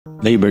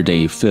Labor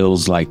Day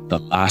feels like the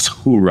last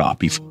hurrah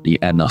before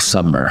the end of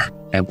summer.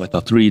 And with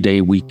a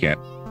 3-day weekend,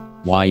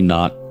 why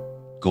not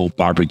go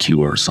barbecue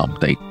or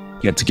something?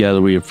 Get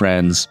together with your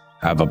friends,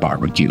 have a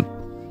barbecue.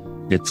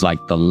 It's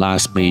like the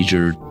last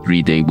major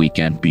 3-day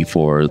weekend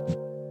before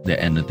the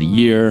end of the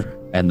year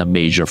and the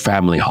major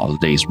family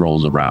holidays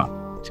rolls around.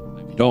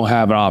 If you don't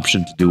have an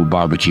option to do a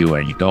barbecue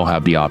and you don't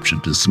have the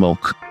option to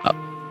smoke a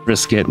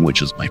brisket,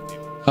 which is my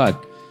favorite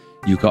cut,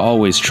 you can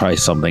always try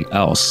something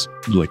else,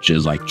 which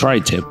is like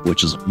tri-tip,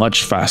 which is a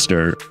much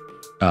faster,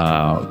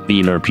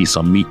 leaner piece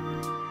of meat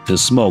to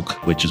smoke,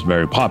 which is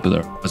very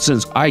popular. But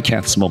since I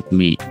can't smoke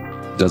meat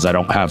because I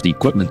don't have the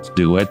equipment to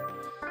do it,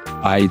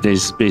 I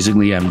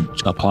basically am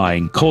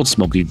applying cold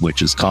smoking,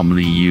 which is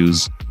commonly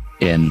used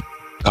in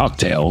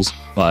cocktails,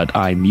 but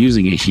I'm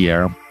using it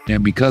here.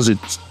 And because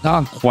it's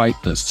not quite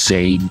the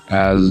same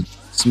as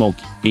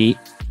smoking meat,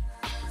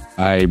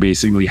 I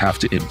basically have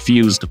to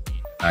infuse the meat.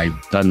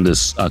 I've done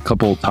this a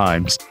couple of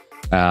times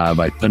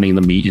by putting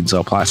the meat into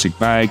a plastic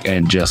bag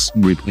and just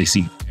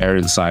replacing air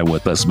inside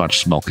with as much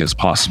smoke as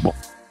possible.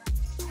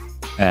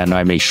 And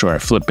I make sure I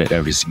flip it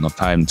every single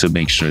time to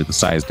make sure the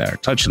sides that are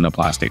touching the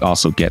plastic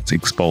also gets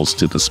exposed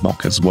to the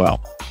smoke as well.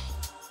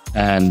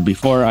 And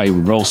before I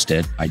roast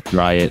it, I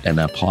dry it and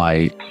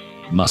apply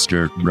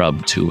mustard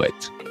rub to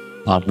it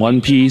on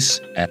one piece,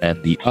 and then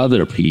the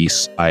other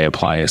piece I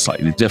apply a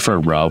slightly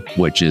different rub,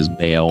 which is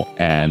mayo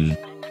and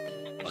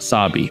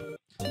wasabi.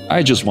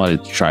 I just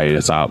wanted to try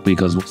this out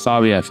because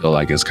wasabi, I feel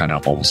like it's kind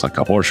of almost like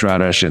a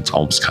horseradish. It's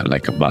almost kind of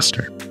like a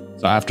mustard.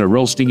 So after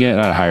roasting it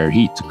at higher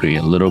heat to create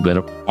a little bit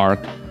of arc,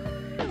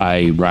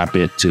 I wrap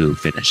it to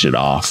finish it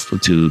off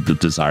to the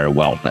desired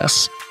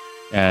wellness.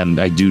 And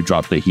I do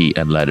drop the heat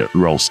and let it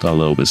roast a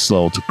little bit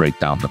slow to break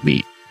down the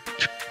meat.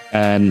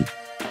 And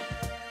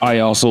I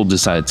also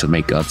decided to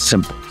make a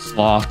simple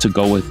slaw to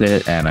go with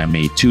it, and I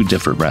made 2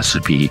 different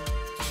recipes.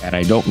 And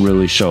I don't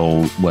really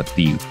show what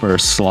the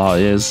first slaw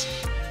is,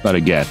 but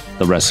again,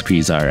 the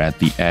recipes are at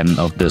the end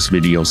of this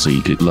video, so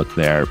you could look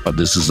there. But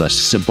this is a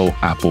simple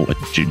apple and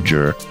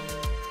ginger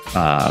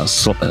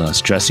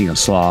dressing and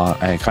slaw.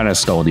 I kind of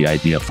stole the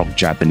idea from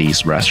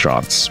Japanese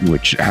restaurants,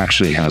 which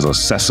actually has a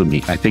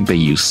sesame. I think they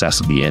use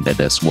sesame in it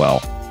as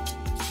well.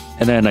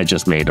 And then I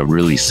just made a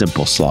really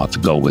simple slaw to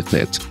go with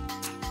it.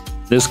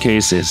 This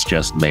case is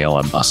just mayo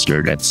and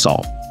mustard and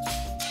salt.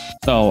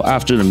 So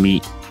after the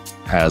meat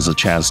has a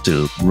chance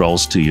to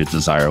roast to your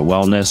desired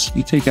wellness,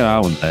 you take it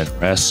out and let it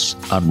rest,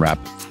 unwrap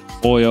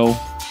foil,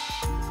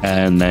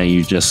 and then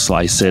you just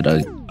slice it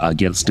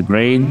against the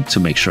grain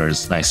to make sure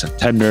it's nice and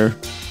tender.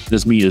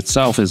 This meat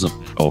itself is a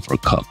bit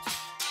overcooked,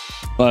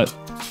 but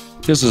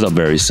this is a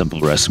very simple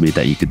recipe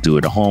that you could do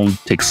at home.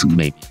 Takes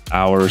maybe an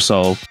hour or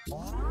so,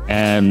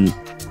 and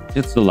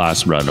it's the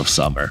last run of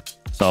summer.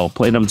 So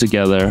plate them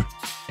together,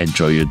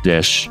 enjoy your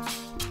dish,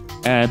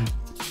 and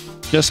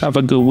just have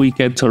a good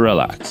weekend to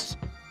relax.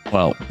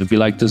 Well, if you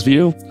like this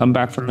video, come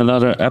back for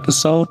another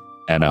episode,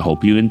 and I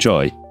hope you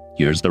enjoy.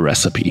 Here's the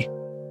recipe.